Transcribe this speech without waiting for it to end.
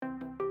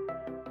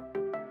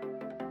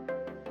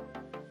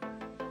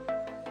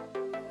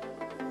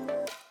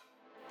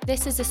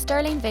This is a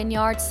Sterling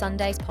Vineyard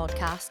Sundays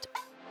podcast.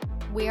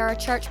 We are a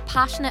church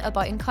passionate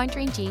about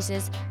encountering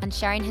Jesus and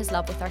sharing his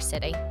love with our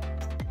city.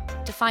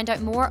 To find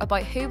out more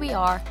about who we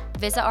are,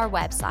 visit our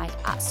website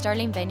at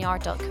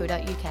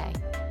sterlingvineyard.co.uk.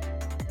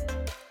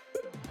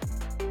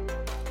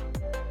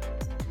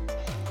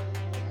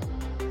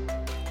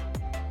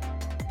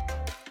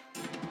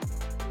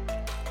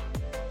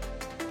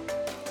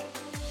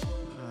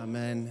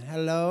 Amen.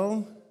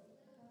 Hello.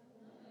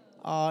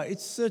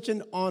 It's such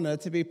an honor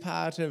to be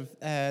part of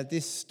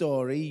this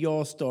story,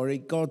 your story,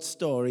 God's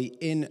story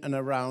in and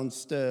around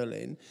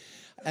Stirling.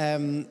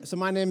 So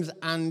my name's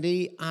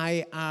Andy.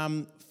 I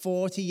am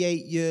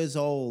 48 years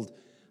old.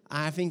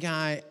 I think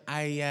I've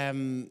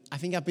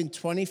been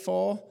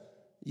 24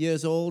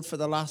 years old for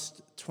the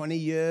last 20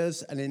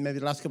 years, and in maybe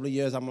the last couple of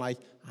years, I'm like,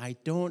 I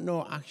don't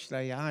know.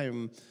 Actually, I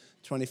am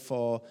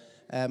 24.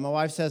 My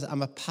wife says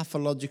I'm a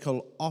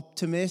pathological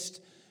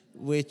optimist,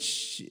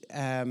 which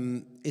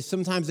is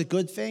sometimes a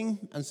good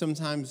thing and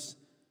sometimes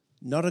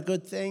not a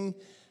good thing.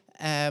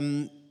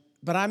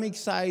 But I'm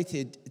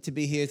excited to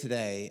be here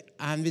today.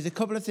 And there's a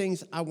couple of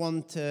things I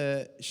want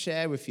to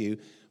share with you,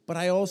 but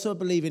I also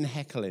believe in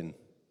heckling.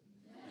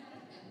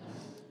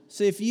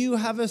 So if you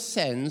have a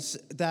sense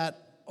that,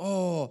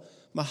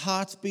 my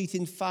heart's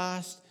beating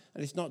fast,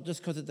 and it's not just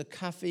because of the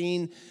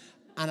caffeine,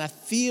 and I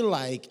feel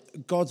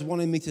like God's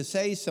wanting me to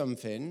say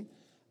something,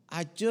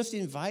 I just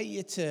invite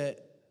you to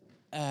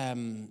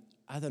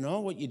I don't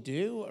know what you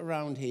do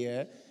around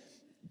here,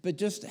 but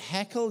just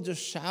heckle,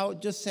 just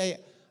shout, just say,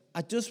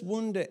 I just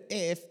wonder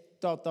if, ...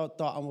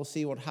 and we'll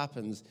see what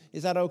happens.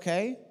 Is that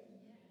okay?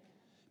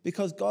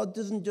 Because God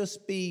doesn't just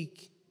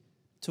speak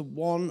to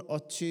one or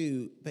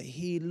two, but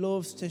he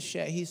loves to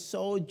share. He's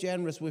so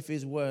generous with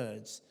his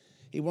words.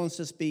 He wants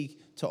to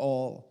speak to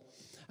all.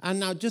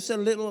 And now just a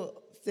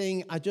little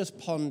thing I just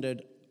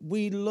pondered.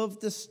 We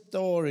love the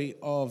story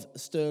of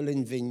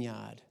Carlisle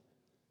Vineyard.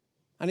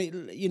 And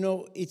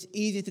it's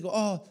easy to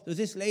go, there's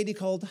this lady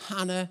called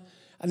Hannah.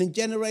 And in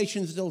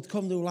generations they'll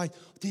come to like,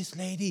 this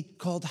lady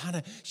called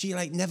Hannah, she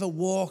never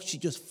walked, she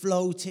just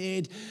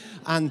floated.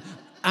 And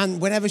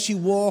whenever she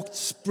walked,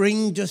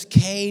 spring just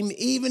came.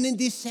 Even in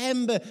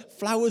December,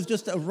 flowers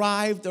just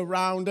arrived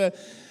around her.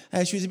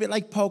 She was a bit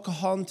like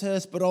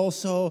Pocahontas, but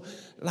also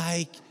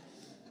there'll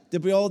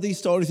be all these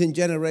stories in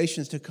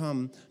generations to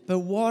come. But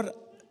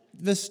what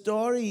the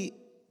story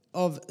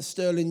of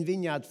Carlisle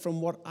Vineyard,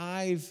 from what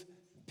I've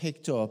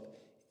picked up,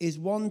 is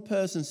one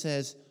person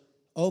says,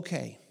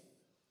 okay,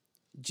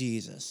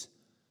 Jesus,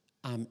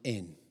 I'm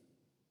in.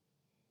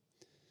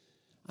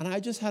 And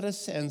I just had a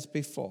sense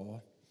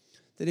before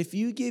that if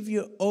you give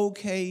your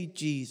okay,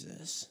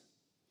 Jesus,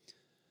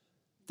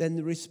 then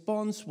the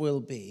response will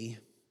be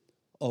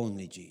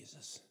only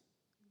Jesus.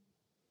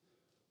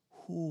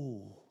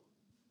 Ooh.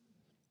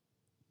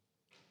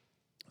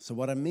 So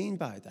what I mean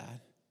by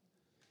that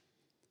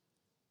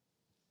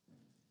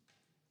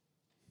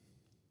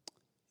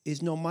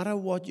is no matter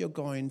what you're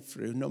going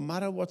through, no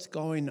matter what's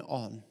going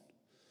on,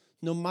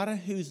 no matter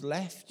who's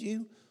left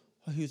you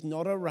or who's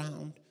not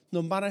around,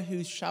 no matter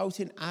who's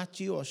shouting at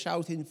you or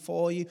shouting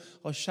for you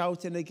or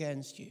shouting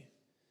against you,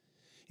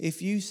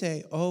 if you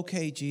say,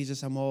 okay,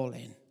 Jesus, I'm all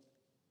in,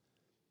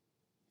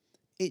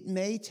 it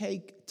may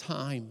take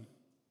time.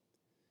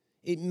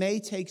 It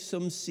may take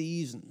some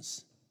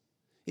seasons.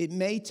 It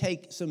may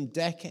take some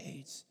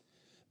decades,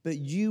 but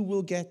you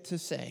will get to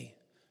say,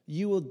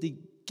 you will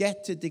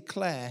get to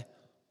declare,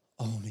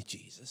 only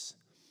Jesus.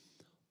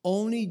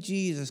 Only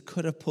Jesus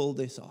could have pulled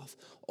this off.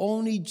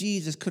 Only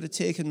Jesus could have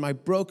taken my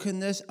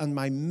brokenness and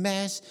my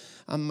mess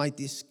and my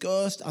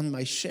disgust and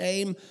my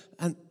shame,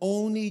 and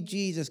only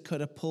Jesus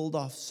could have pulled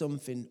off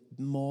something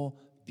more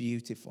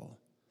beautiful.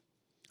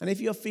 And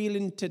if you're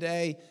feeling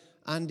today,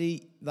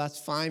 Andy, that's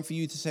fine for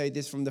you to say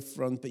this from the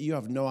front, but you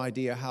have no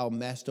idea how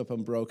messed up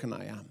and broken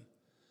I am.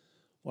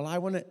 Well, I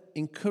want to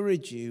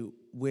encourage you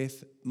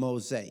with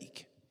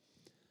mosaic.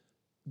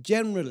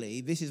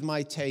 Generally, this is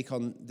my take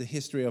on the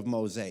history of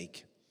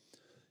mosaic.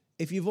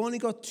 If you've only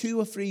got 2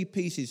 or 3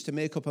 pieces to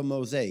make up a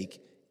mosaic,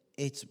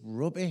 it's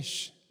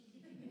rubbish.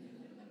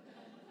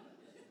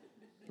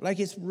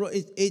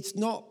 It's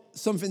not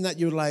something that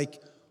you're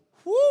like,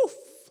 woof,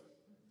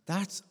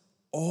 that's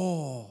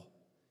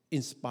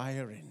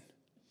awe-inspiring.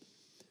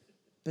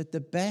 But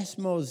the best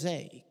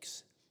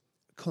mosaics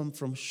come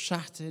from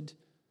shattered,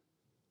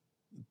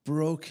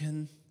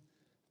 broken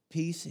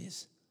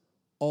pieces,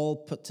 all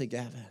put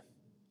together.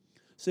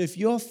 So if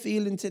you're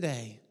feeling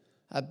today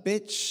a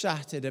bit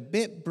shattered, a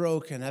bit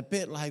broken, a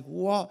bit like,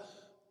 what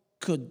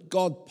could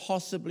God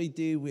possibly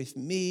do with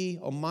me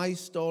or my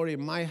story,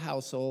 my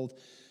household,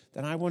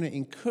 then I want to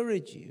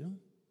encourage you.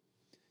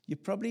 You're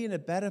probably in a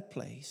better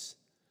place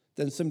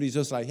than somebody who's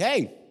just like,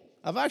 hey,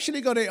 I've actually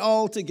got it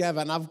all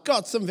together and I've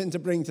got something to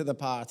bring to the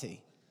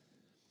party.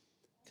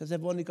 Because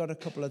they've only got a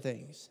couple of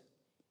things.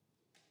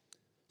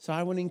 So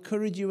I want to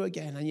encourage you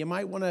again, and you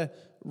might want to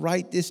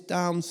write this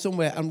down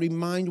somewhere and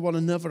remind one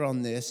another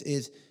on this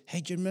is,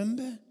 hey, do you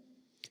remember?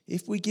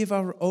 If we give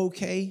our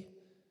okay,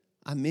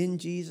 I'm in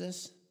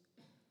Jesus,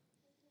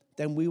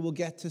 then we will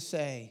get to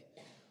say,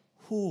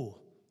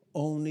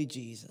 only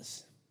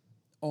Jesus.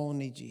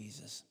 Only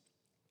Jesus.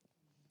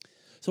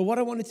 So what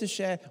I wanted to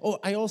share,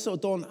 I also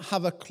don't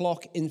have a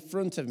clock in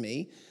front of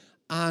me,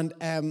 and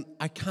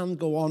I can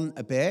go on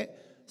a bit.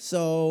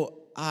 So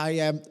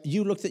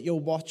you looked at your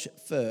watch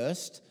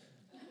first.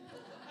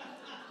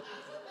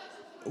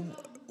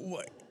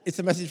 It's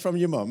a message from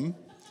your mum.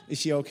 Is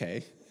she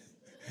okay?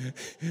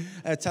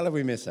 Tell her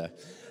we miss her.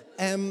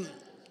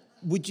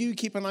 Would you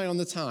keep an eye on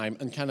the time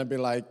and kind of be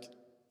like,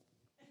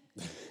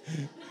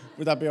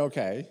 would that be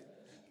okay?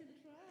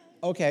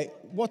 Okay.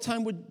 What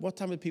time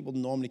would people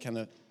normally kind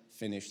of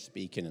finish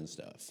speaking and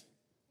stuff?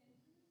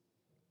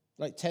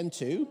 Like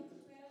 10:02?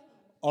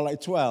 Or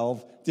like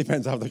 12?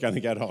 Depends how they're going to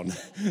get on.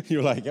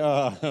 You're like,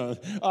 oh,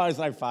 it's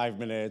like 5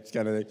 minutes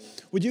kind of thing.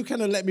 Would you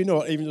kind of let me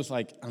know, even just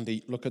like,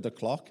 Andy, look at the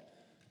clock?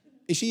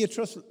 Is she a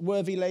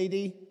trustworthy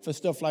lady for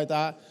stuff like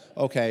that?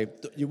 Okay,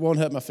 you won't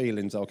hurt my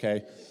feelings,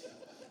 okay?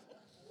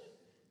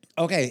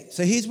 Okay,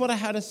 so here's what I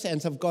had a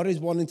sense of God is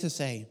wanting to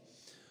say.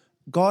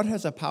 God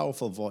has a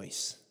powerful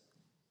voice.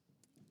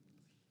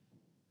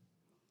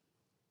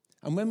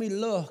 And when we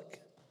look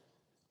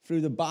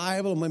through the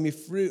Bible and when we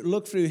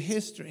look through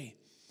history,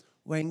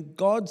 when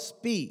God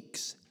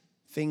speaks,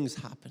 things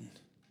happen.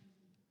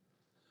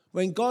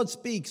 When God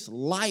speaks,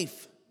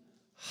 life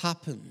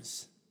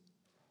happens.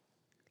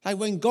 Like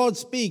when God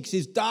speaks,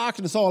 there's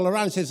darkness all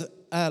around. It says,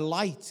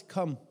 light,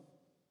 come.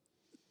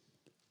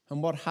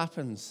 And what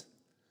happens?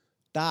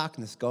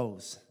 Darkness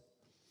goes.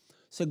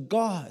 So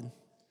God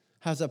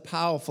has a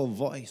powerful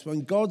voice.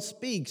 When God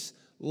speaks,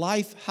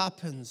 life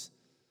happens.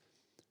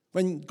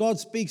 When God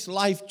speaks,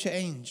 life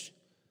change.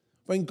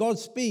 When God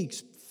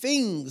speaks,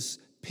 things,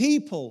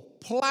 people,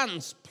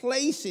 plants,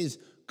 places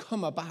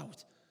come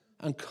about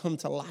and come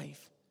to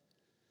life.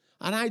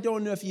 And I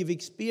don't know if you've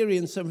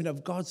experienced something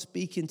of God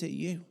speaking to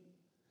you.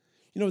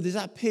 You know, there's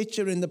that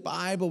picture in the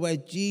Bible where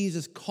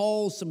Jesus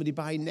calls somebody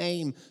by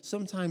name,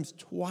 sometimes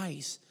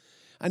twice.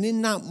 And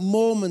in that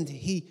moment,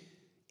 he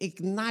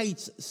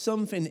ignites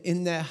something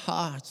in their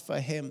hearts for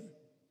him.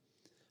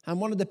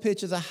 And one of the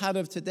pictures I had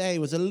of today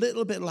was a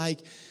little bit like,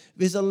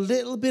 there's a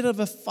little bit of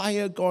a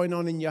fire going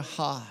on in your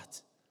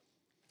heart.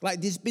 Like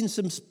there's been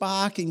some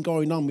sparking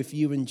going on with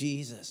you and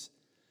Jesus.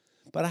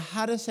 But I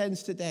had a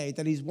sense today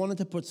that he's wanted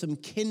to put some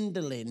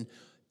kindling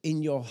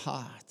in your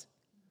heart.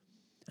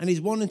 And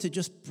he's wanting to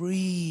just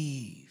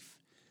breathe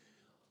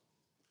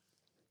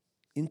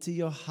into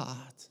your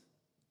heart.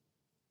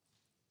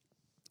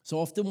 So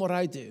often what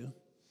I do,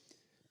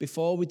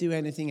 before we do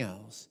anything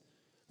else,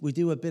 we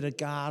do a bit of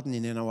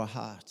gardening in our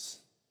hearts.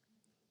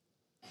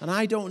 And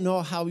I don't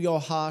know how your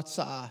hearts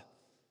are.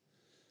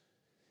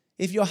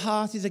 If your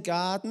heart is a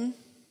garden,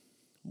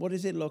 what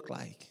does it look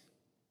like?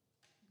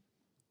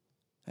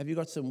 Have you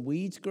got some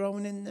weeds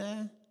growing in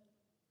there?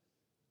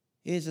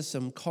 Is there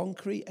some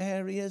concrete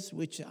areas,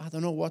 which I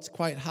don't know what's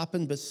quite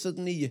happened, but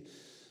suddenly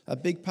a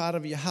big part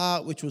of your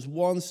heart, which was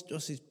once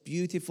just this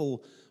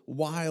beautiful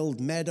wild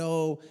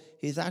meadow,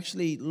 it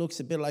actually looks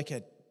a bit like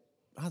an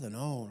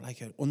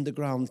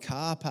underground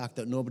car park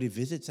that nobody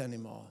visits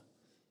anymore.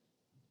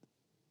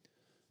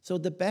 So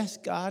the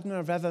best gardener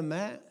I've ever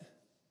met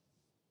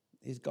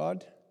is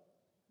God.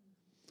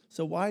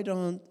 So I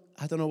don't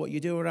know what you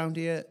do around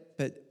here,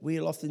 but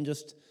we'll often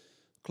just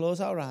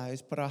close our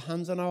eyes, put our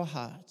hands on our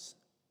hearts,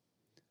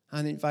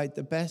 and invite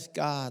the best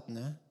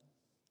gardener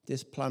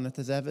this planet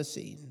has ever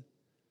seen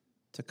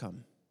to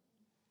come.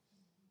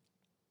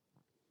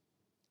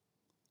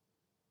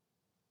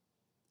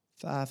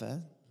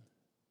 Father,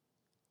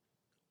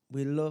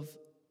 we love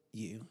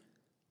you,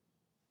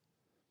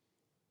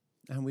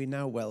 and we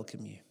now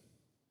welcome you.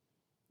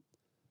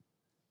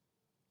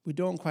 We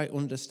don't quite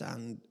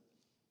understand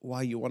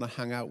why you want to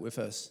hang out with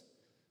us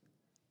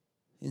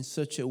in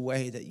such a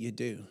way that you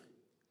do.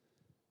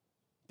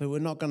 But we're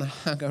not going to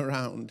hang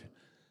around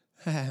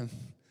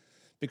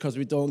because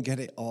we don't get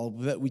it all,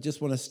 but we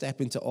just want to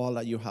step into all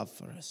that you have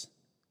for us.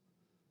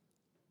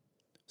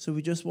 So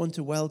we just want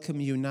to welcome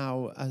you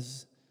now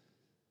as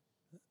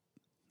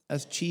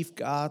chief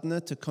gardener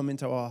to come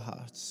into our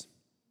hearts.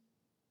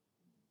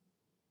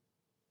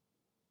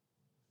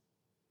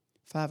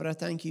 Father, I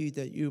thank you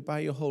that you, by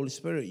your Holy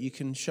Spirit, you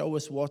can show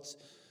us what's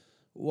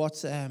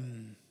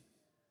and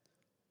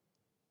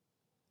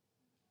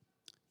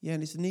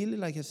it's nearly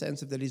like a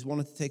sense of that he's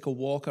wanted to take a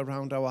walk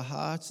around our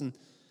hearts, and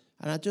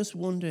I just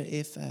wonder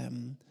if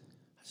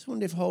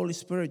Holy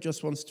Spirit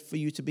just wants for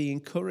you to be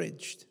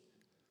encouraged.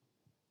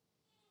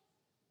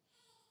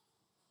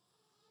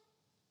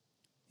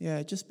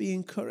 Yeah, just be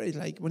encouraged.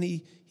 Like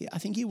when I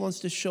think he wants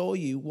to show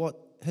you what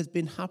has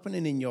been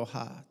happening in your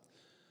heart,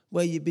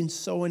 where you've been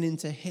sowing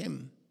into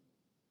him.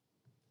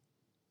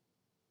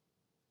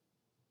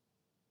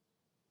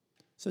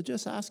 So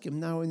just ask him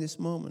now in this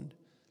moment,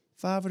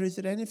 Father, is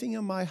there anything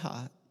in my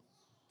heart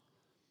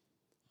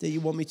that you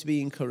want me to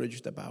be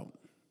encouraged about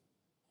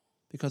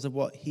because of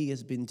what he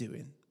has been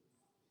doing?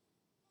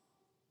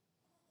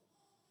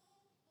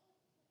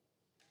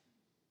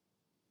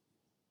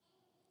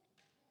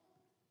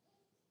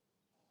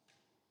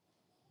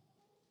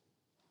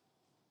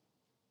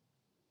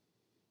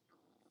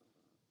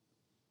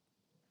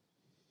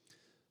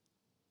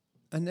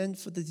 And then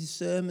for the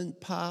discernment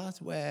part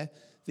where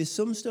there's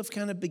some stuff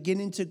kind of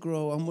beginning to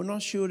grow and we're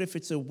not sure if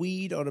it's a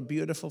weed or a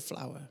beautiful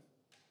flower.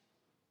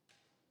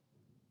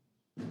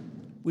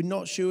 We're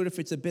not sure if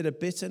it's a bit of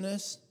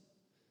bitterness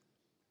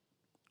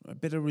or a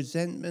bit of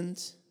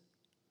resentment,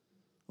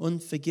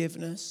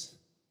 unforgiveness.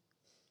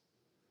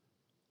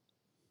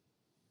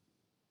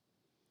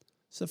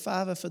 So,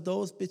 Father, for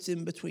those bits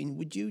in between,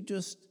 would you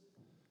just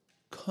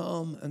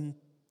come and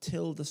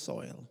till the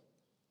soil?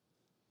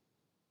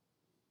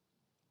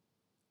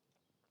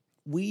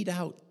 Weed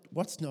out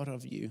what's not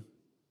of you.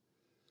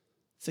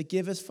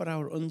 Forgive us for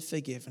our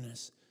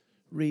unforgiveness.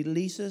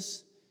 Release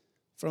us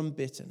from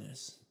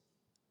bitterness.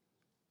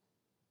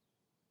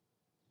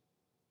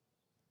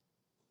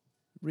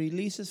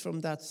 Release us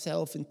from that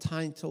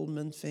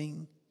self-entitlement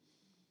thing.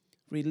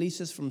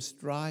 Release us from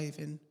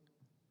striving.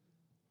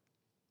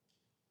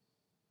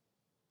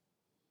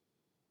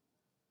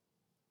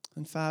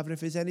 And Father, if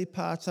there's any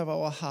parts of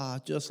our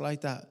heart just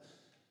like that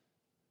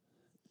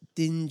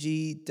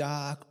dingy,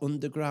 dark,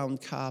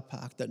 underground car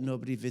park that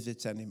nobody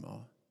visits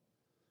anymore,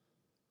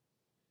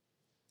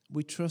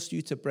 we trust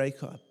you to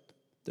break up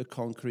the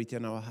concrete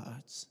in our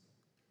hearts.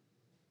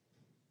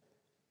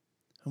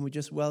 And we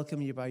just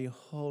welcome you by your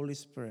Holy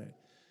Spirit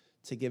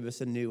to give us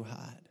a new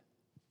heart.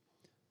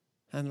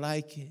 And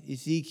like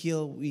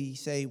Ezekiel, we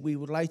say, we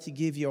would like to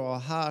give you our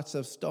hearts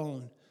of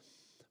stone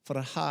for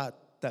a heart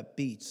that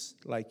beats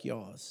like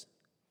yours.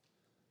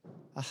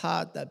 A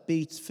heart that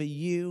beats for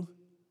you,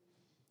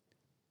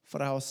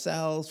 for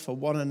ourselves, for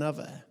one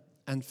another,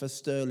 and for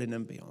Sterling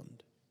and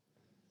beyond.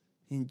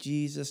 In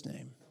Jesus'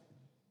 name,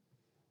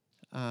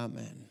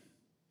 amen.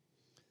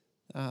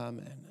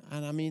 Amen.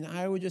 And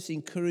I would just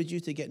encourage you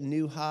to get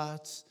new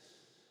hearts.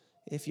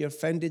 If you're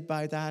offended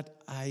by that,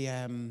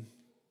 I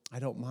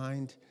don't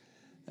mind.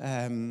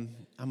 I'm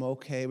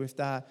okay with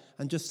that.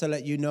 And just to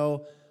let you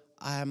know,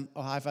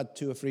 I've had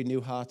 2 or 3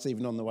 new hearts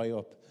even on the way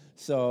up.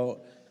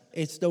 So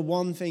it's the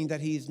one thing that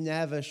he's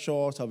never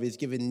short of is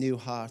giving new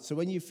hearts. So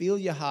when you feel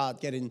your heart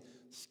getting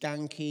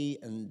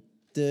skanky and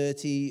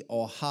dirty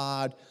or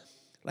hard,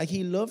 like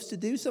he loves to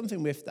do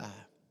something with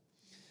that.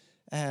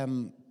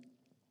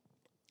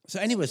 So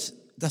anyways,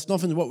 that's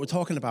nothing what we're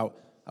talking about.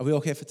 Are we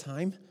okay for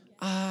time?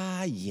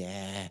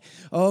 Yeah.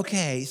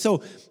 Okay.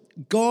 So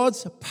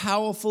God's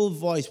powerful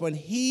voice, when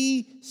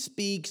he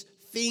speaks,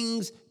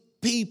 things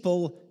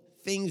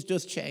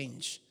just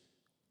change.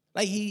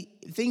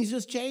 Things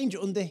just change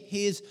under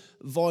his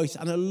voice.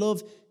 And I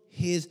love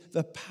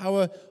the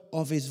power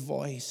of his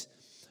voice.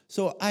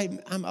 So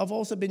I've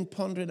also been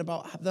pondering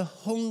about the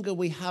hunger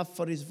we have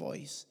for his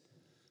voice.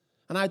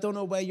 And I don't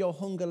know where your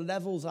hunger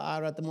levels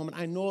are at the moment.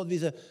 I know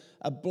there's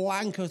a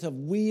blanket of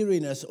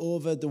weariness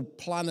over the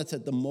planet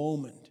at the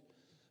moment.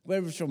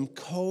 Whether it's from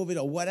COVID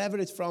or whatever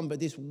it's from, but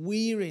this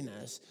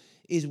weariness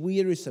is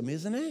wearisome,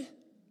 isn't it?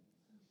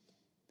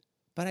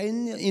 But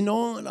in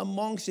all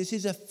amongst this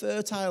is a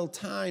fertile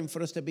time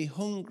for us to be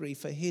hungry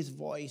for his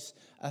voice,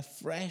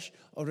 afresh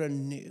or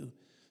anew.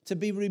 To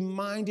be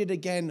reminded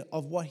again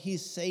of what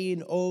he's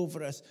saying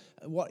over us,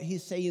 what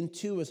he's saying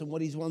to us, and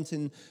what he's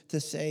wanting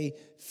to say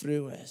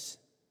through us.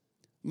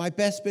 My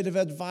best bit of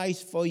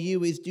advice for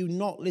you is do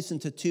not listen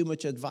to too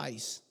much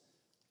advice,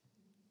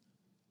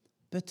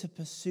 but to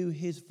pursue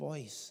his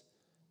voice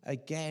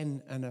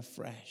again and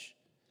afresh.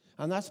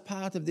 And that's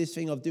part of this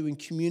thing of doing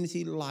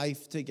community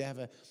life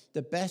together.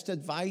 The best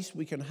advice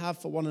we can have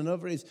for one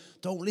another is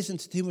don't listen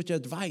to too much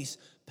advice,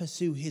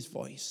 pursue his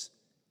voice.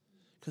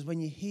 Because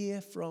when you hear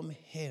from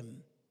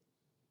him,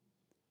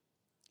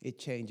 it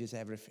changes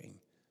everything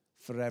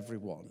for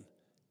everyone,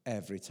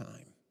 every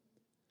time.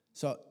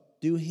 So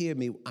do hear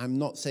me. I'm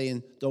not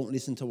saying don't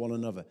listen to one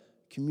another.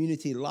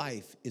 Community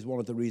life is one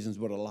of the reasons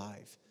we're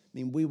alive.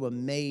 We were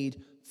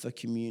made for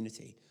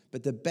community.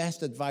 But the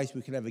best advice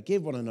we can ever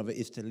give one another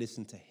is to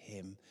listen to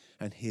him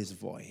and his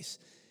voice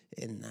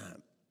in that.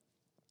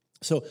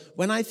 So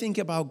when I think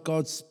about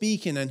God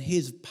speaking and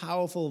his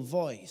powerful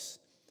voice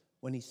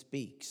when he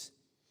speaks,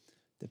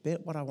 the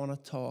bit what I want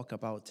to talk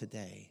about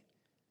today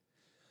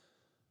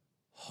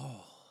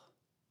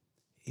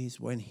is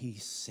when he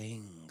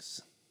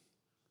sings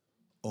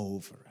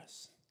over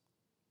us.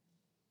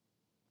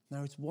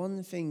 Now, it's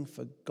one thing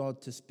for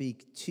God to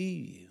speak to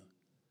you,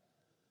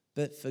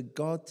 but for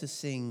God to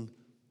sing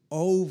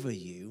over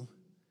you,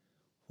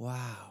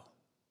 wow.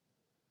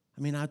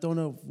 I don't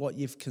know what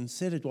you've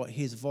considered what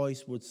his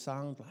voice would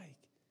sound like.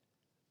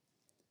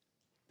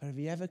 But have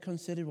you ever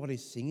considered what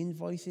his singing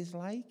voice is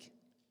like?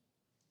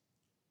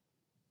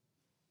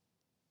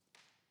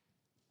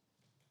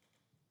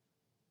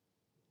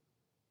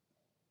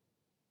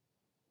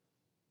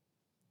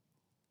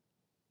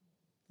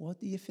 What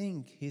do you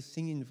think his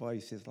singing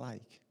voice is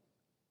like?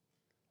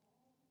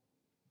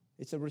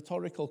 It's a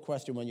rhetorical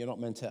question when you're not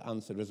meant to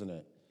answer, isn't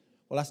it?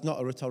 Well, that's not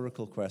a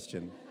rhetorical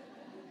question.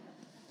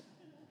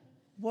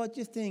 What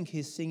do you think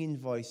his singing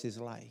voice is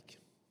like?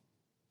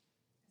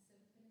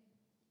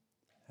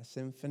 A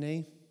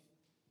symphony?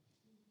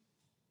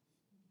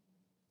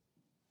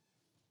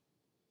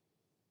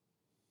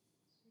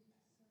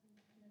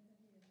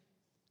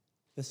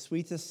 the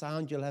sweetest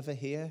sound you'll ever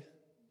hear?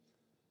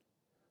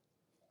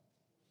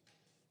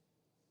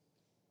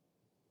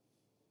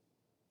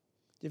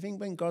 Do you think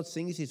when God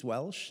sings, he's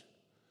Welsh?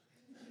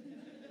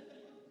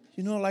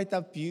 You know, like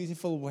that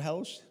beautiful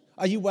Welsh?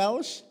 Are you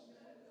Welsh?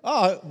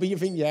 Oh, but you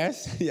think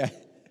yes? Yeah.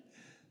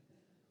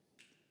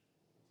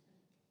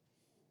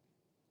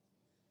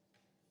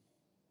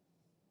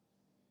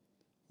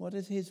 What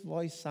does his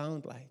voice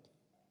sound like?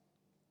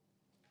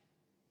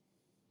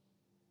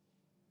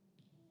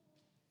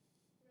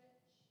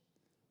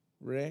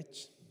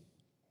 Rich.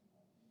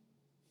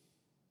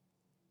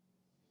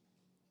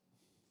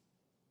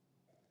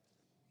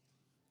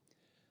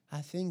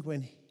 I think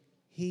when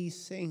he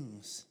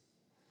sings,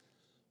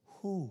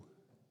 let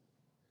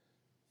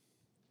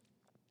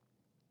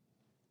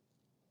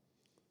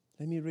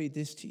me read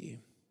this to you.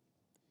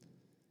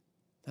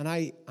 And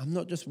I'm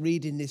not just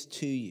reading this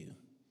to you.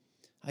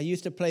 I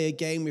used to play a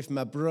game with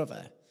my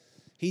brother.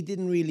 He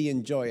didn't really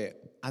enjoy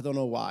it. I don't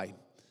know why.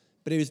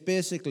 But it was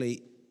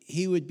basically,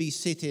 he would be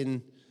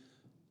sitting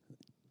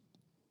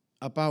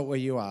about where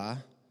you are,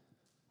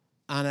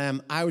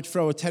 and I would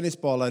throw a tennis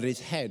ball at his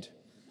head.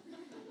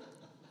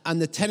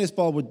 And the tennis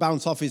ball would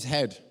bounce off his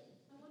head.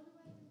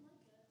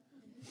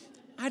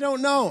 I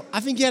don't know.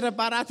 I think he had a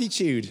bad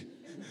attitude.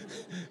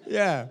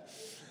 Yeah.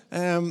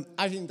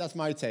 I think that's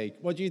my take.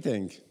 What do you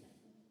think?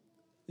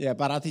 Yeah,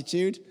 bad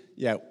attitude?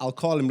 Yeah, I'll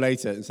call him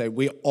later and say,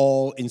 we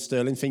all in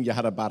Stirling think you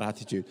had a bad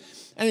attitude.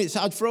 And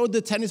so I'd throw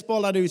the tennis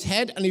ball at his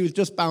head, and he would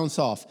just bounce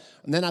off.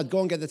 And then I'd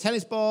go and get the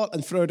tennis ball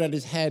and throw it at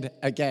his head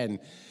again.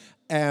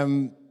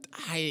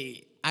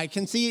 I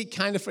can see it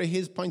kind of from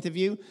his point of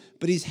view,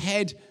 but his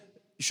head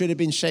should have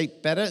been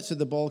shaped better, so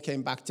the ball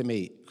came back to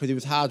me, because it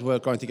was hard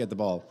work going to get the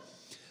ball.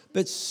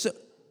 But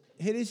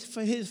it is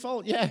for his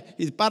fault, yeah.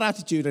 His bad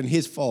attitude and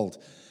his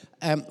fault.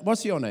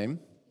 What's your name?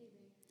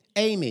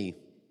 Amy.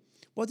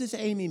 What does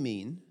Amy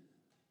mean?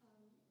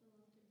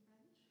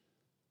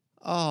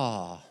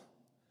 Oh,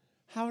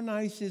 how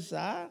nice is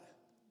that?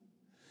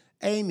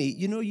 Amy,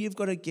 you know you've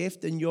got a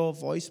gift and your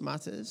voice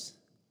matters.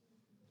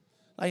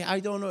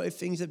 I don't know if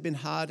things have been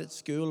hard at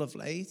school of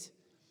late,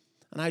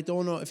 and I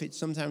don't know if it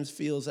sometimes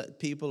feels that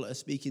people are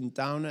speaking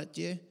down at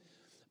you,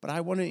 but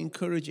I want to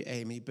encourage you,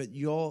 Amy, but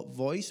your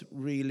voice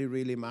really,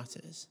 really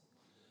matters.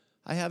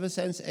 I have a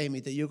sense, Amy,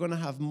 that you're going to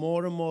have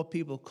more and more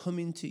people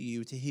coming to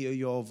you to hear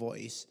your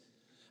voice.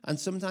 And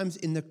sometimes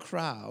in the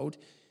crowd,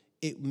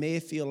 it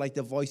may feel like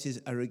the voices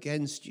are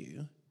against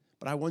you,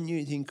 but I want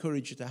you to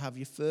encourage you to have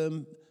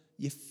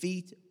your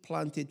feet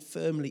planted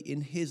firmly in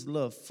his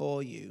love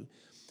for you,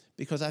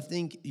 because I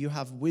think you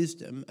have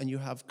wisdom and you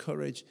have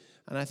courage.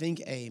 And I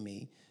think,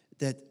 Amy,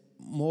 that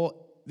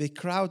the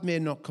crowd may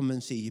not come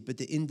and see you, but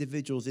the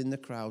individuals in the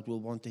crowd will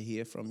want to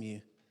hear from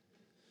you.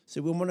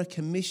 So we want to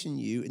commission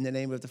you in the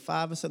name of the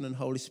Father, Son, and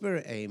Holy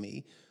Spirit,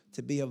 Amy,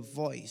 to be a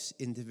voice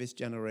into this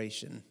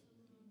generation.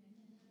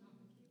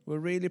 We're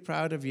really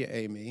proud of you,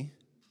 Amy.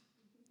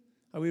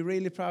 Are we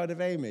really proud of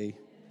Amy?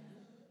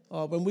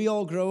 Oh, when we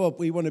all grow up,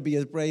 we want to be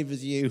as brave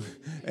as you,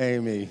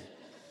 Amy.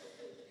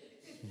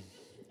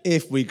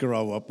 If we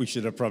grow up, we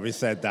should have probably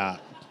said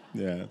that.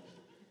 Yeah.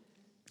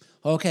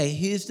 Okay,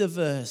 here's the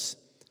verse.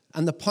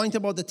 And the point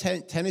about the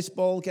tennis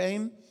ball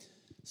game,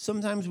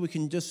 sometimes we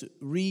can just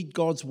read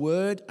God's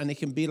word, and it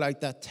can be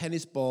like that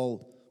tennis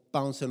ball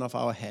bouncing off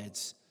our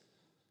heads.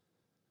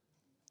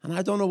 And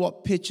I don't know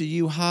what picture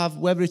you have,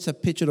 whether it's a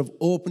picture of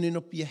opening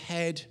up your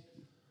head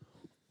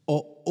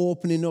or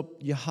opening up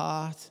your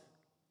heart.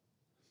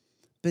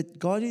 But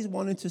God is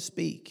wanting to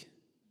speak,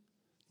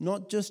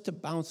 not just to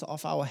bounce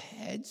off our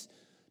heads,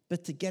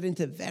 but to get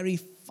into very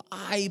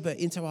fiber,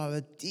 into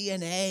our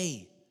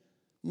DNA.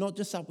 Not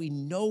just that we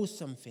know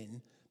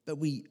something, but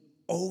we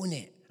own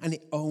it, and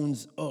it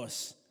owns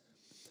us.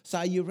 So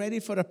are you ready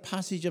for a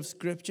passage of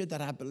scripture that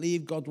I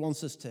believe God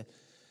wants us to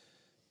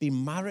be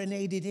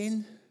marinated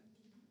in?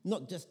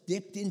 Not just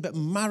dipped in, but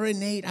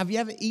marinate. Have you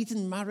ever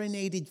eaten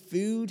marinated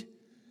food?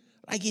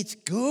 Like, it's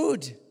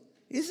good,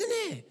 isn't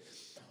it?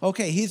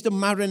 Okay, here's the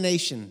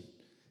marination,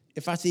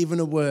 if that's even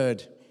a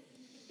word.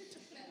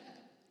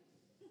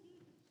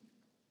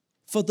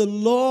 For the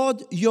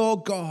Lord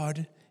your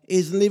God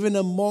is living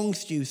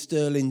amongst you,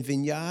 Stirling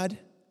Vineyard.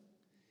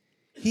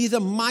 He's a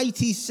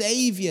mighty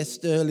Savior,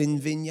 Stirling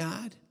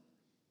Vineyard.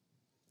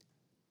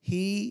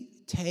 He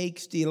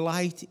takes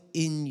delight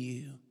in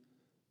you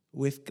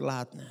with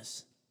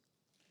gladness.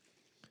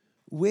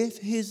 With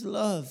his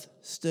love,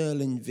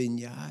 Stirling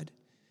Vineyard,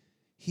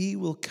 he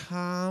will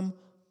calm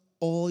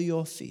all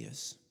your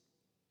fears.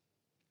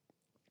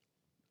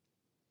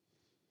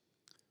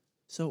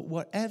 So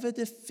whatever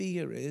the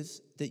fear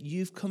is that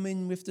you've come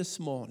in with this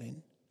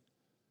morning,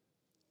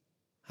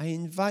 I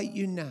invite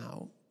you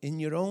now in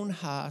your own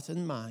heart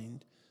and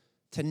mind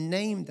to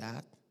name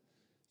that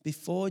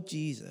before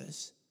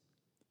Jesus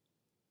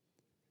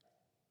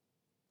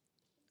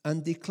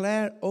and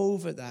declare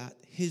over that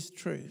his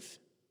truth.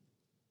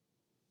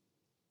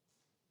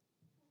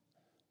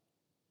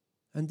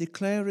 And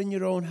declare in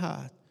your own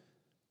heart,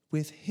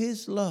 with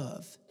his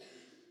love,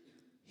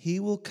 he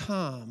will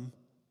calm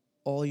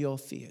all your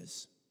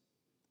fears.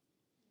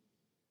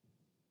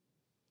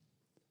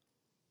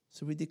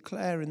 So we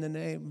declare in the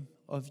name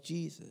of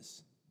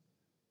Jesus,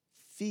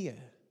 fear,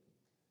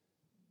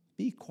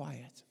 be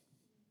quiet.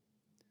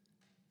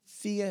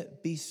 Fear,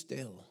 be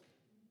still.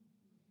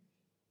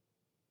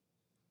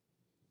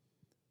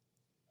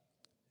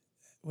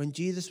 When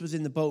Jesus was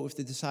in the boat with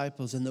the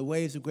disciples and the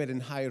waves were getting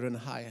higher and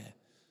higher,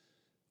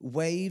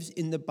 waves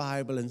in the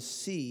Bible and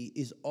sea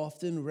is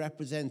often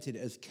represented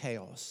as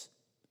chaos.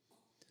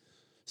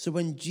 So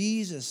when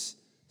Jesus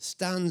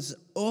stands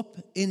up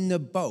in the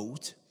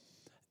boat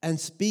and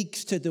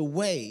speaks to the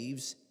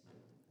waves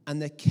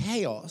and the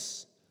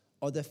chaos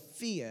or the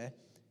fear,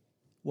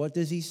 what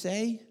does he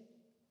say?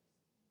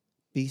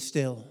 Be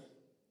still.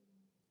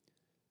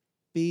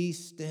 Be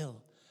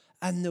still.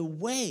 And the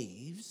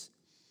waves,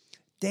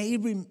 they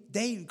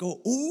go,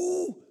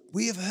 ooh,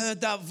 we have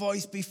heard that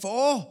voice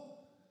before.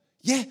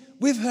 Yeah,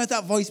 we've heard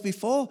that voice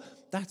before.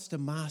 That's the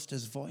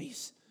master's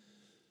voice.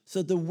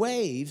 So the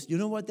waves, you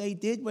know what they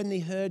did when they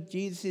heard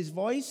Jesus'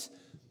 voice?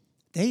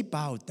 They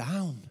bowed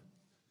down.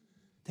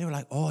 They were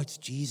like, oh, it's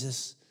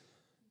Jesus.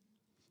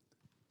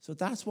 So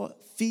that's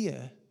what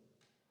fear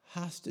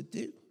has to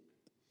do.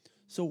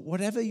 So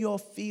whatever your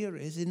fear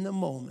is in the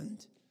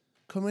moment,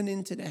 coming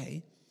in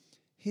today,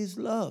 his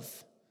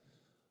love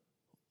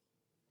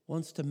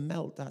wants to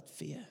melt that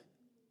fear.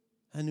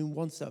 And he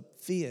wants that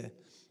fear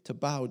to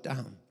bow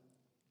down.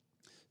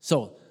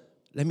 So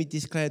let me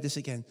declare this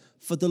again.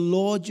 For the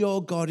Lord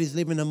your God is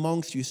living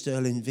amongst you,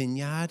 Sterling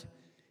Vineyard.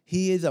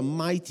 He is a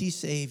mighty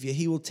Savior.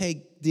 He will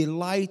take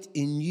delight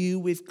in you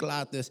with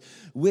gladness.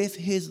 With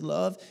his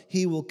love,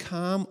 he will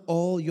calm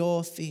all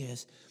your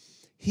fears.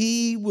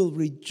 He will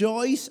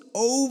rejoice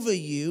over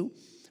you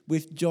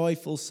with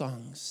joyful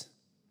songs.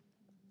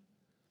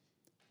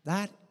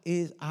 That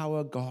is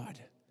our God.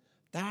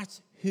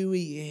 That's who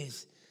he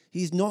is.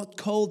 He's not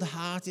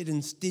cold-hearted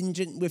and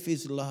stingent with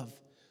his love,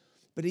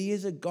 but he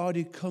is a God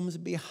who comes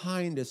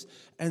behind us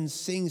and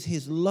sings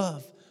his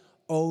love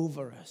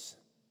over us.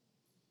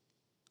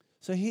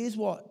 So here's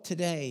what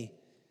today,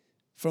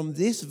 from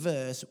this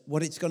verse,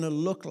 what it's going to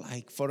look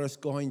like for us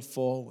going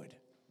forward.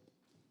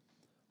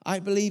 I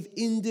believe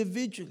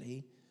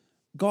individually,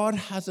 God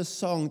has a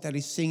song that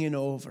he's singing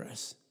over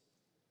us.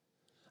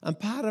 And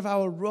part of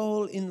our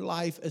role in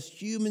life as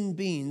human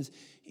beings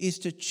is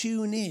to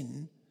tune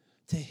in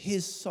to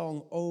his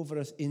song over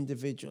us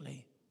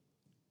individually.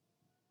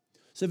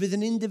 So there's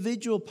an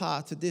individual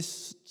part to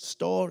this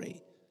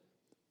story.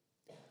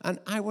 And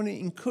I want to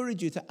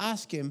encourage you to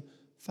ask him,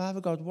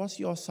 Father God, what's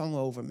your song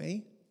over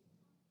me?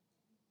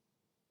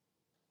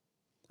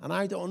 And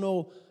I don't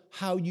know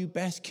how you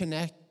best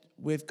connect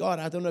with God.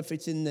 I don't know if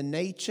it's in the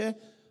nature.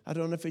 I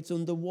don't know if it's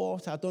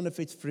underwater. I don't know if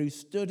it's through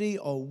study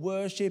or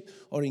worship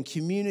or in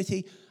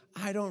community.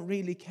 I don't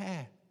really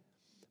care.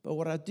 But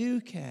what I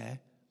do care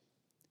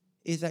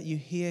is that you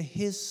hear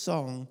his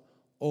song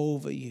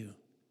over you.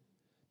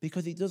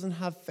 Because he doesn't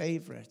have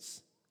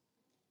favorites.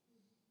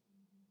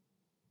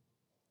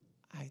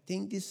 I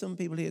think there's some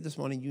people here this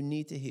morning, you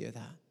need to hear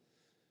that.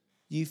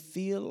 You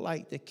feel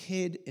like the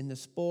kid in the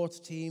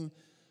sports team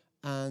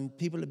and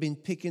people have been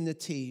picking the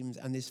teams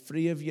and there's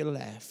 3 of you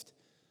left.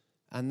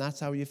 And that's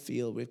how you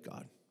feel with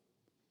God.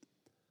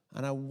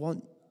 And I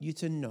want you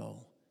to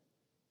know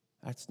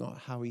that's not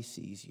how he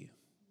sees you.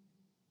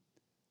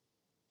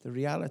 The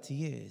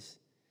reality is,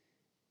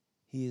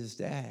 he is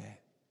there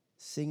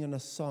singing a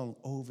song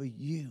over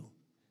you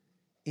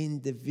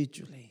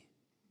individually.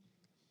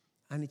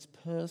 And it's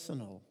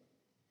personal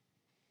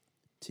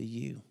to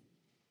you.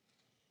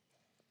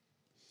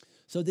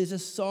 So there's a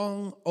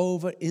song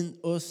over in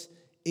us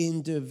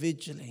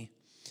individually.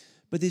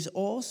 But there's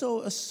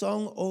also a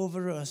song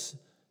over us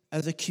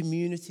as a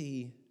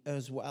community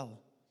as well.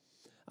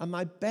 And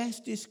my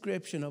best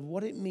description of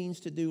what it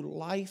means to do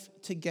life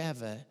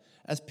together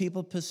as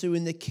people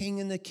pursuing the King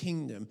and the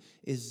kingdom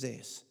is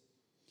this.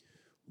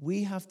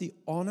 We have the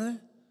honor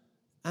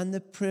and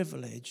the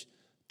privilege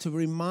to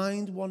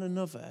remind one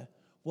another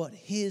what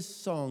his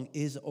song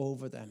is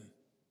over them.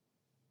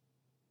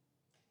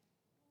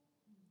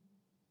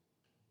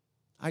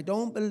 I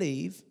don't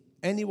believe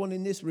anyone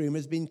in this room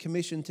has been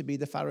commissioned to be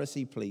the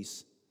Pharisee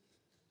police.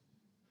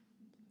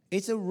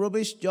 It's a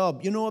rubbish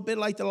job. You know, a bit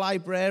like the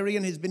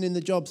librarian who's been in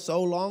the job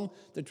so long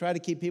to try to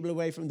keep people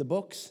away from the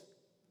books.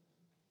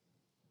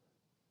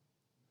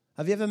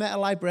 Have you ever met a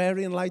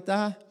librarian like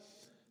that?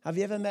 Have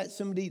you ever met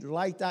somebody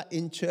like that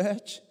in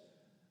church?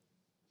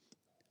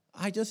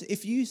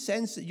 If you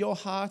sense that your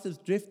heart has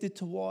drifted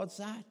towards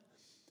that,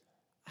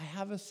 I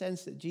have a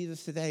sense that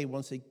Jesus today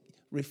wants to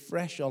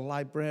refresh your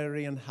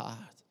librarian heart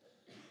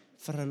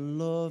for the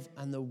love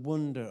and the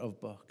wonder of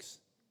books.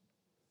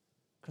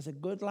 Because a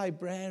good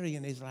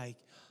librarian is like,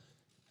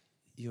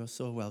 you're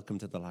so welcome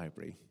to the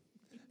library.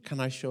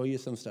 Can I show you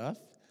some stuff?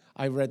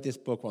 I read this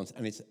book once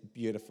and it's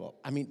beautiful.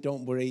 I mean,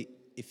 don't worry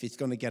if it's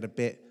going to get a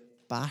bit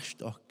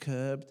bashed or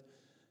curbed.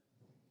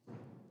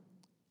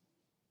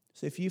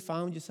 So if you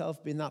found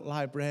yourself being that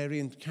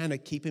librarian, kind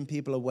of keeping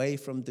people away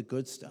from the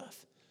good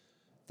stuff,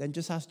 then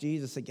just ask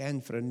Jesus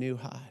again for a new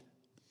heart.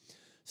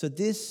 So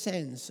this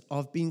sense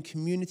of being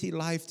community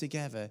life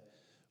together,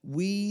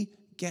 we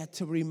get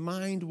to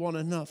remind one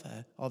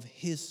another of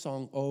his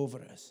song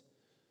over us.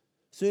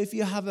 So if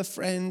you have a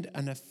friend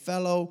and a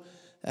fellow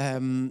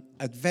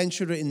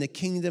adventurer in the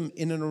kingdom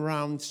in and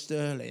around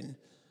Stirling,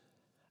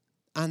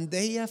 and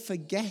they are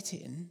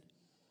forgetting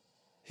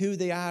who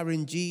they are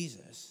in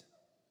Jesus,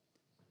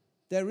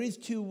 there is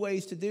two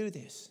ways to do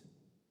this.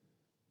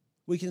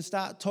 We can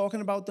start talking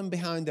about them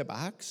behind their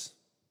backs.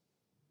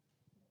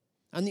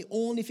 And the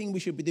only thing we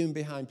should be doing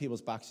behind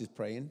people's backs is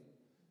praying.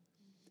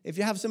 If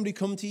you have somebody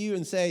come to you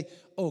and say,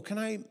 oh, can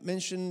I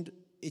mention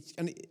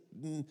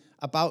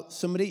about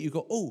somebody? You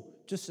go, oh,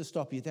 just to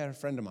stop you, they're a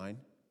friend of mine.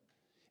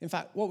 In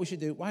fact, what we should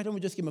do, why don't we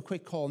just give them a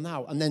quick call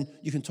now, and then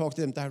you can talk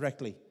to them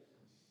directly.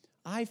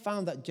 I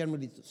found that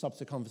generally stops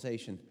the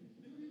conversation.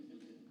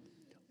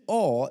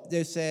 Or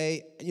they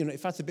say,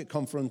 if that's a bit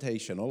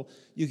confrontational,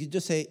 you could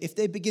just say, if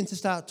they begin to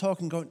start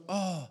talking, going,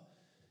 oh,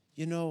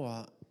 you know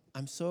what?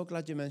 I'm so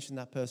glad you mentioned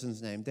that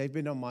person's name. They've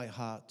been on my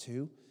heart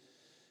too.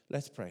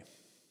 Let's pray.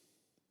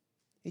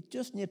 It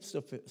just nips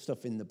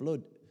stuff in the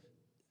blood.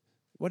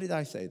 What did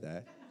I say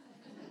there?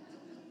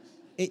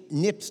 It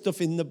nips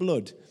stuff in the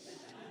blood.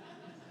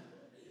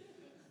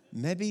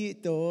 Maybe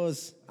it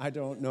does. I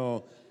don't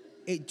know.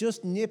 It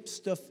just nips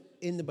stuff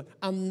in the blood.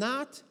 And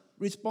that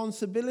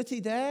responsibility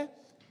there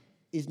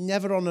is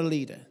never on a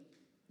leader.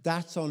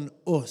 That's on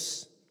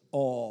us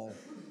all.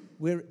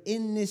 We're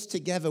in this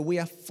together. We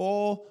are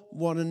for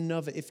one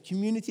another. If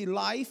community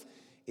life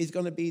is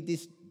going to be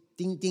this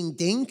ding, ding,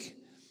 ding,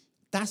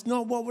 that's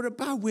not what we're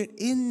about. We're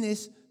in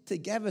this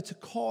together to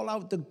call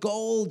out the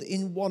gold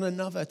in one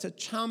another, to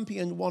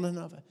champion one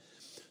another.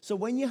 So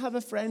when you have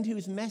a friend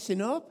who's messing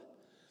up,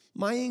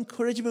 my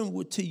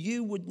encouragement to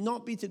you would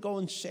not be to go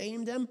and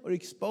shame them or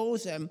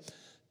expose them,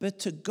 but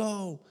to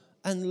go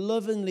and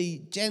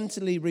lovingly,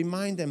 gently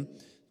remind them,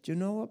 do you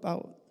know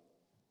about,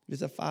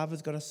 there's a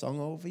Father's got a song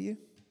over you?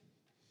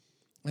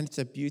 And it's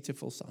a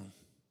beautiful song.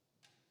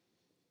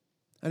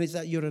 And it's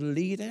that you're a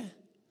leader,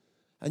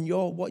 and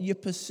what you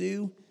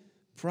pursue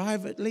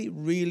privately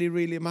really,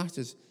 really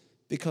matters,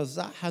 because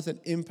that has an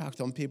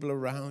impact on people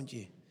around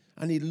you.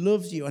 And he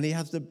loves you, and he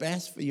has the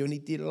best for you, and he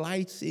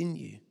delights in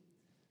you.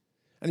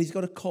 And he's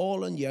got a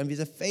call on you, and there's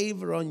a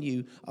favor on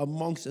you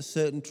amongst a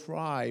certain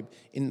tribe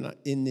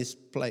in this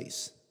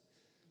place.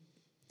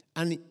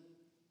 And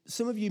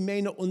some of you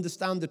may not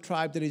understand the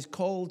tribe that he's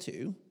called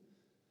to.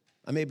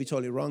 I may be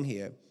totally wrong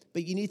here,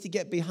 but you need to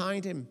get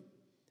behind him.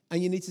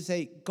 And you need to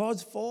say,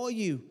 God's for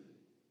you.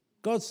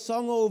 God's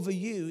song over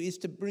you is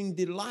to bring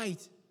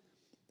delight.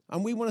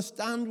 And we want to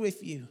stand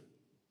with you.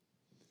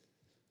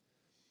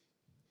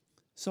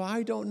 So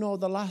I don't know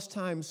the last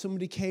time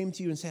somebody came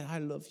to you and said, I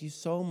love you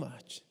so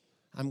much.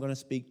 I'm going to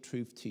speak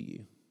truth to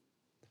you.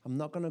 I'm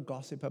not going to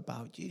gossip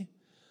about you.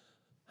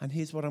 And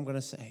here's what I'm going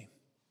to say.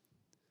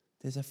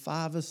 There's a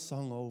Father's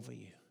song over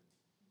you.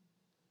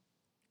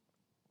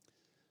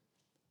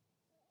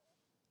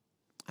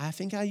 I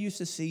think I used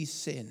to see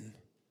sin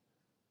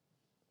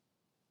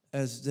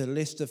as the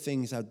list of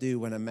things I do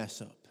when I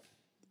mess up.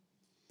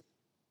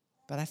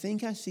 But I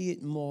think I see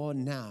it more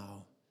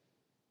now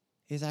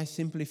is I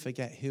simply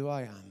forget who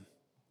I am,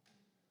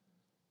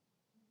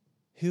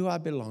 who I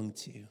belong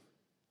to,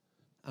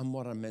 and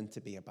what I'm meant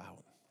to be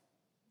about.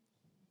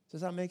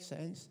 Does that make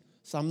sense?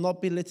 So I'm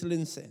not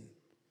belittling sin.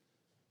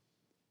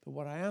 But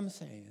what I am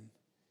saying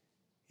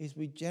is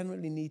we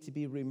generally need to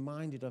be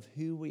reminded of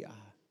who we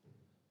are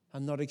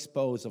and not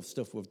exposed of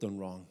stuff we've done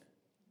wrong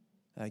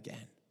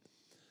again.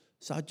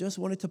 So I just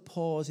wanted to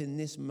pause in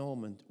this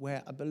moment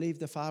where I believe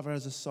the Father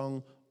has a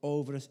song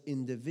over us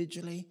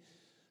individually,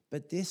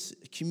 but this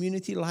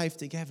community life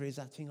together is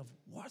that thing of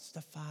what's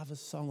the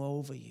Father's song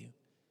over you?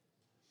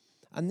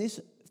 And this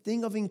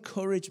thing of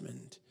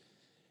encouragement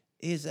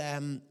is,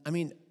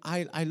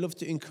 I love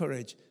to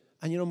encourage.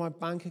 And my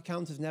bank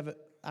account has never,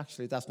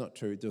 actually that's not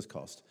true, it does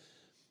cost.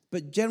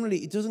 But generally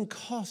it doesn't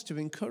cost to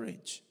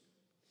encourage.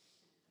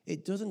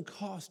 It doesn't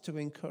cost to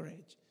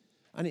encourage.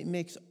 And it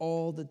makes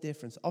all the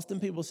difference.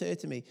 Often people say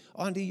to me,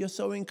 oh, Andy, you're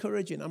so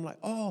encouraging. I'm like,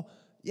 oh,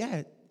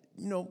 yeah,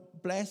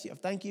 bless you.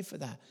 Thank you for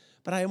that.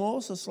 But I am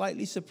also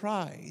slightly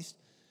surprised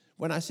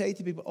when I say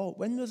to people, oh,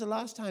 when was the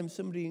last time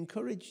somebody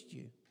encouraged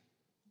you?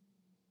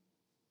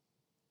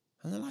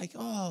 And they're like,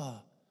 oh,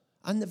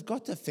 and they've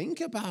got to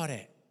think about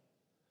it.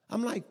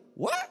 I'm like,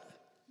 what?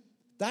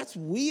 That's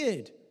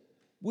weird.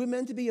 We're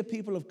meant to be a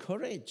people of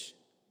courage.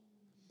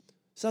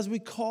 So as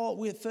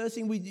first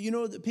thing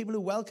the people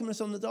who welcome us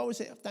on the door, we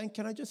say,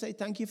 can I just say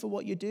thank you for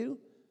what you do?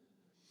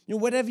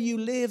 Wherever you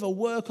live or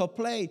work or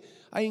play,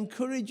 I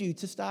encourage you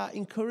to start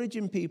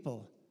encouraging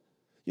people.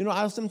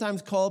 I'll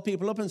sometimes call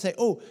people up and say,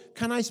 oh,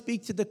 can I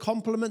speak to the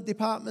compliment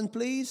department,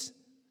 please?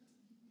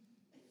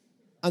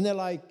 And they're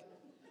like,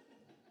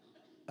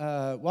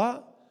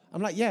 what?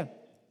 I'm like, yeah.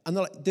 And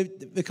they're like,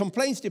 the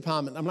complaints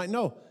department. I'm like,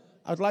 no,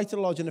 I'd like to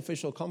lodge an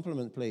official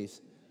compliment,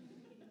 please.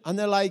 And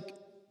they're like,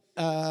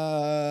 do you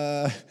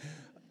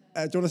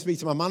want to speak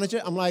to my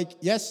manager? I'm like,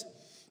 yes.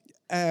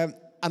 And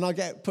I'll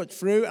get put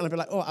through, and I'll be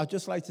like, oh, I'd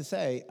just like to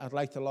say, I'd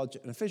like to lodge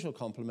an official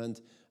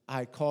compliment.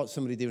 I caught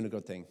somebody doing a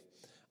good thing,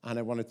 and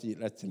I wanted to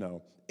let you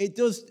know. It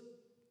does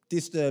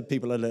disturb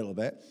people a little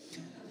bit.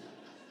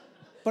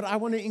 But I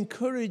want to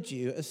encourage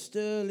you, as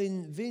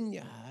Sterling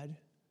Vineyard,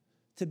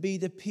 to be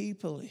the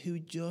people who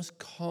just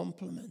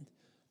compliment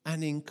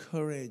and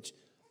encourage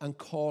and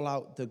call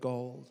out the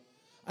gold.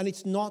 And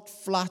it's not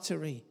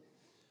flattery.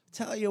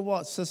 Tell you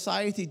what,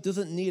 society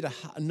doesn't need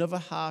another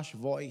harsh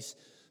voice,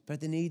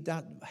 but they need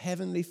that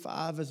Heavenly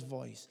Father's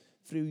voice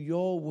through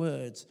your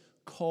words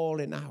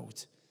calling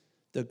out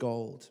the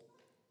gold.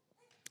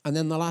 And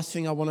then the last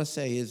thing I want to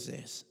say is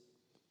this.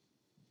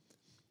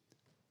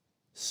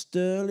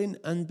 Sterling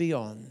and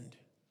beyond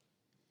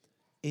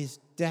is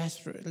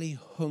desperately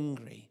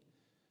hungry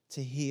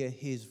to hear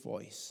his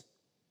voice.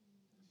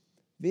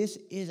 This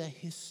is a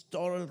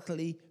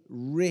historically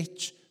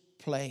rich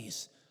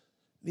place.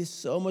 There's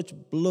so much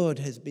blood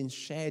has been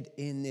shed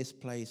in this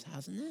place,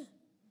 hasn't it?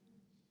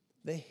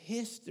 The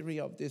history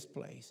of this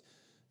place,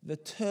 the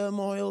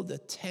turmoil, the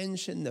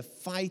tension, the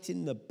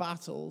fighting, the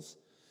battles,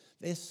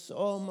 there's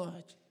so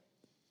much.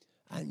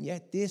 And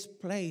yet this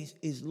place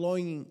is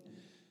longing.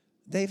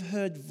 They've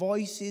heard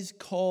voices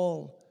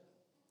call.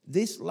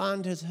 This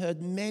land has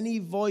heard many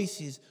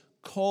voices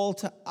call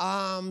to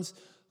arms,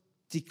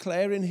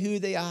 declaring who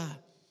they are.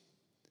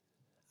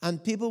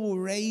 And people will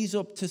raise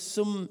up to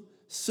some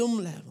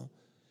level,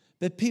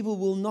 but people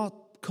will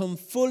not come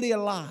fully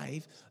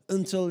alive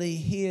until they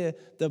hear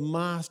the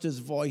Master's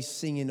voice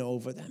singing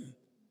over them.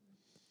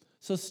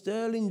 So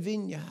Sterling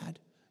Vineyard,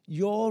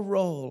 your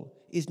role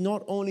is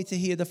not only to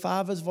hear the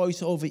Father's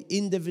voice over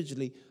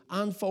individually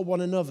and for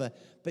one another,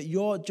 but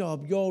your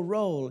job, your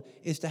role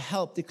is to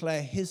help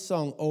declare his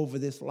song over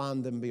this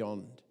land and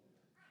beyond.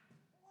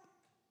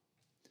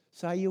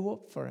 So are you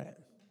up for it?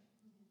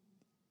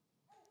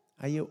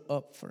 Are you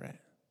up for it?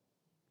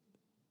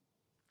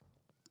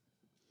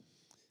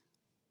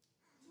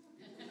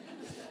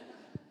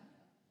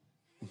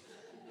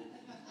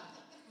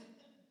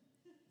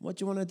 What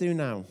do you want to do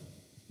now?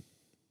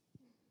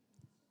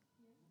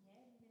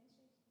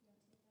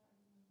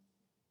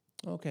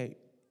 Okay.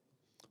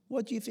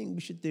 What do you think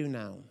we should do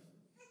now?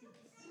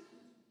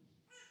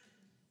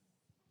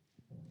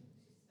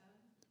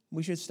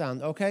 We should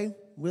stand. Okay,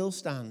 we'll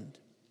stand.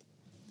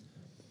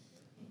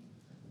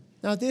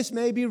 Now, this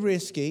may be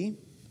risky,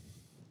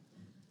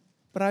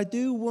 but I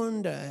do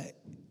wonder,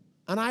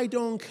 and I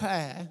don't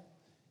care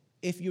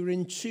if you're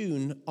in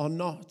tune or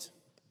not,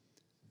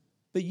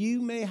 but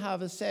you may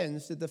have a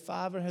sense that the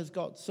Father has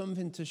got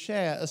something to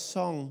share, a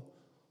song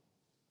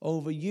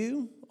over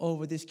you,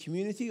 over this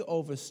community,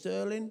 over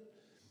Sterling,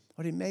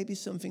 or it may be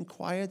something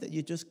quiet that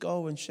you just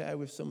go and share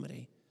with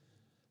somebody.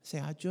 Say,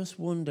 I just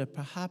wonder,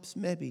 perhaps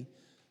maybe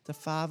the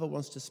Father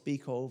wants to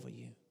speak over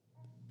you.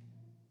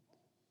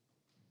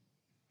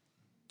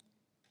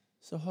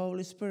 So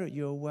Holy Spirit,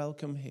 you're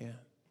welcome here.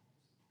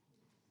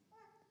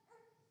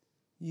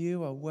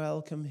 You are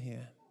welcome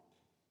here.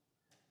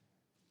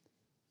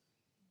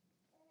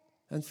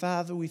 And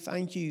Father, we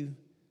thank you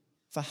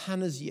for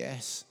Hannah's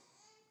yes.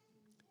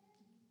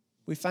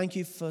 We thank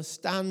you for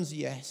Stan's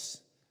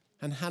yes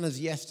and Hannah's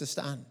yes to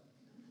Stan.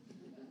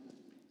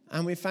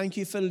 And we thank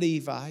you for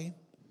Levi.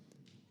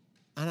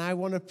 And I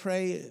want to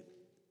pray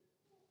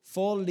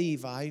for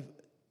Levi.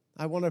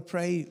 I want to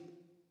pray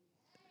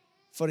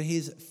for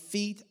his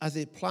feet as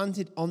it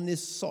planted on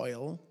this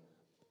soil,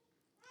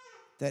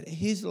 that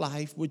his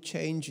life would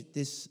change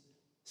this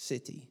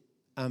city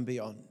and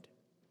beyond.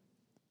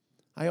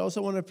 I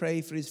also want to pray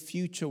for his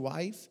future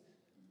wife,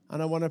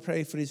 and I want to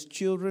pray for his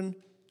children's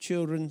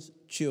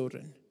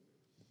children.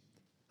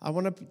 I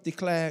want to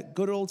declare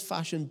good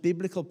old-fashioned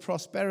biblical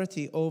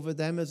prosperity over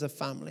them as a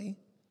family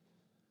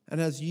and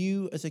as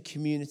you as a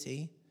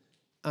community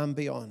and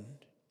beyond.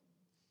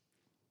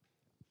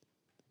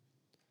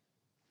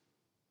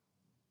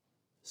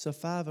 So,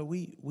 Father,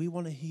 we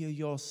want to hear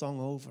your song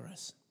over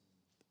us.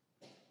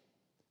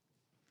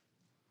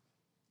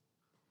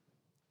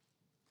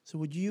 So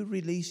would you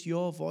release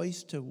your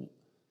voice to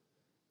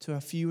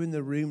a few in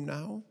the room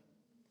now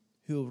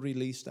who will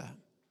release that?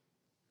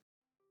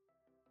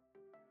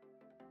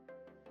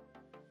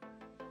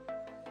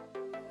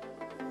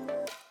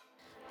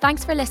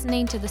 Thanks for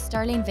listening to the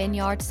Sterling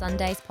Vineyard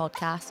Sundays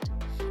podcast.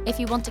 If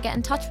you want to get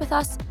in touch with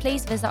us,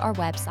 please visit our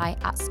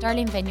website at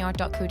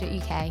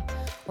sterlingvineyard.co.uk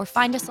or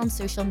find us on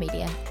social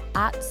media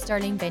at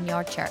Sterling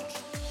Vineyard Church.